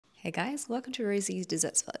Hey guys, welcome to Rosie's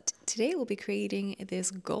Dessert Spot. Today we'll be creating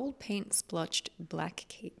this gold paint splotched black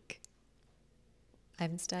cake.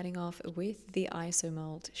 I'm starting off with the ISO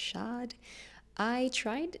mold shard. I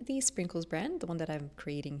tried the Sprinkles brand, the one that I'm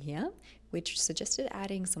creating here, which suggested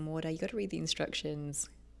adding some water. You got to read the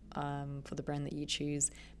instructions for the brand that you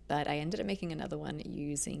choose, but I ended up making another one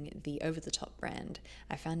using the over-the-top brand.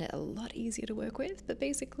 I found it a lot easier to work with, but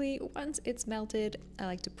basically once it's melted, I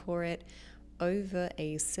like to pour it over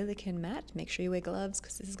a silicone mat. Make sure you wear gloves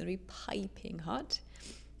because this is going to be piping hot.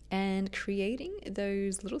 And creating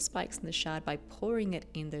those little spikes in the shard by pouring it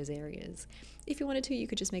in those areas. If you wanted to, you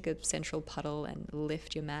could just make a central puddle and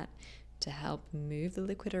lift your mat to help move the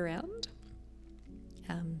liquid around.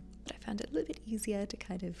 But I found it a little bit easier to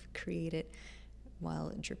kind of create it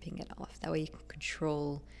while dripping it off. That way you can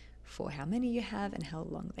control for how many you have and how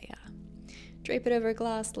long they are. Drape it over a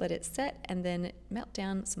glass, let it set, and then melt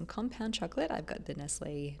down some compound chocolate. I've got the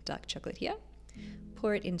Nestle dark chocolate here.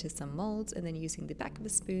 Pour it into some molds, and then using the back of a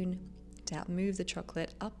spoon to help move the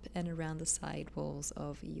chocolate up and around the side walls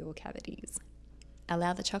of your cavities.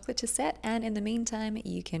 Allow the chocolate to set, and in the meantime,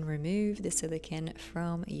 you can remove the silicone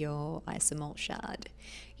from your isomalt shard.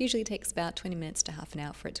 Usually takes about 20 minutes to half an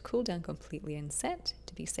hour for it to cool down completely and set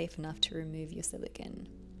to be safe enough to remove your silicone.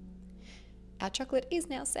 Our chocolate is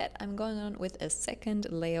now set. I'm going on with a second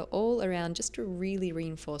layer all around just to really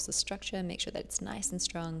reinforce the structure, make sure that it's nice and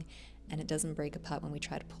strong and it doesn't break apart when we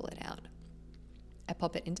try to pull it out. I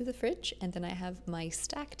pop it into the fridge, and then I have my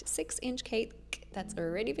stacked 6-inch cake that's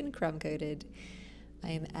already been crumb coated. I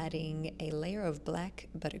am adding a layer of black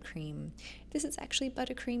buttercream. This is actually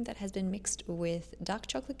buttercream that has been mixed with dark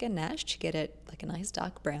chocolate ganache to get it like a nice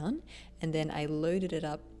dark brown, and then I loaded it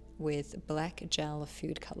up with black gel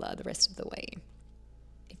food color the rest of the way.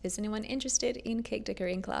 If there's anyone interested in cake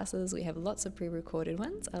decorating classes, we have lots of pre-recorded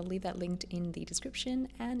ones. I'll leave that linked in the description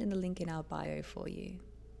and in the link in our bio for you.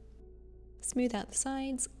 Smooth out the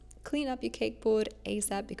sides, clean up your cake board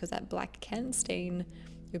ASAP because that black can stain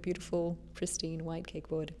your beautiful, pristine white cake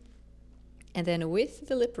board. And then with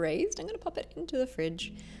the lip raised, I'm going to pop it into the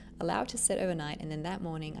fridge, allow it to set overnight, and then that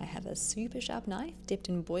morning I have a super sharp knife dipped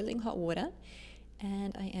in boiling hot water,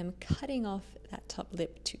 and I am cutting off that top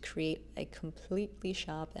lip to create a completely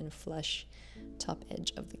sharp and flush top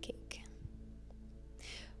edge of the cake.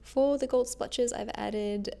 For the gold splotches, I've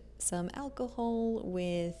added some alcohol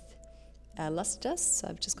with luster dust, so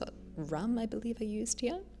I've just got rum, I believe I used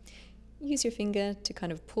here. Use your finger to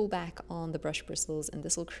kind of pull back on the brush bristles, and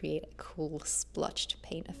this will create a cool splotched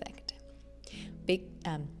paint effect.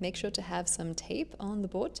 Make sure to have some tape on the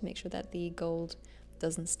board to make sure that the gold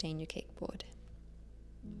doesn't stain your cake board.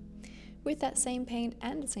 With that same paint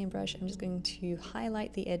and the same brush, I'm just going to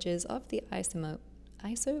highlight the edges of the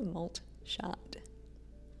ISO malt shard.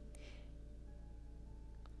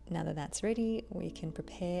 Now that that's ready, we can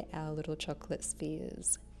prepare our little chocolate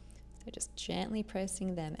spheres. So just gently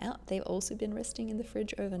pressing them out. They've also been resting in the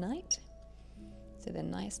fridge overnight, so they're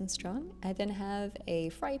nice and strong. I then have a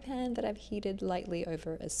fry pan that I've heated lightly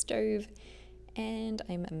over a stove, and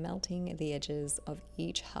I'm melting the edges of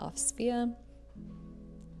each half sphere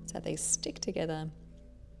so that they stick together.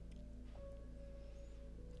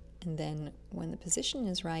 And then when the position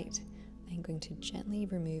is right, I'm going to gently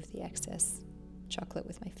remove the excess chocolate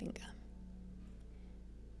with my finger.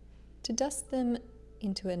 To dust them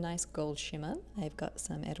into a nice gold shimmer, I've got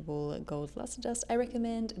some edible gold luster dust. I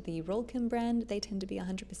recommend the Rolcom brand. They tend to be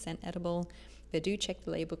 100% edible, but do check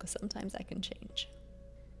the label because sometimes that can change.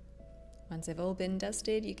 Once they've all been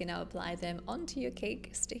dusted, you can now apply them onto your cake,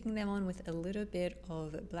 sticking them on with a little bit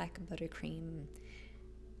of black buttercream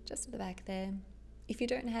just at the back there. If you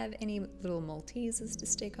don't have any little Maltesers to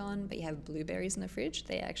stick on, but you have blueberries in the fridge,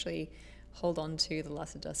 they actually hold on to the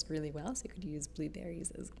luster dust really well, so you could use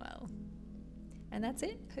blueberries as well. And that's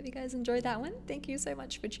it. Hope you guys enjoyed that one. Thank you so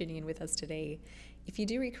much for tuning in with us today. If you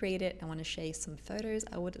do recreate it and want to share some photos,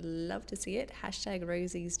 I would love to see it. #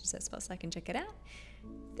 Rosie's Dessert Spot so I can check it out.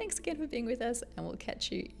 Thanks again for being with us, and we'll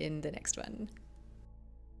catch you in the next one.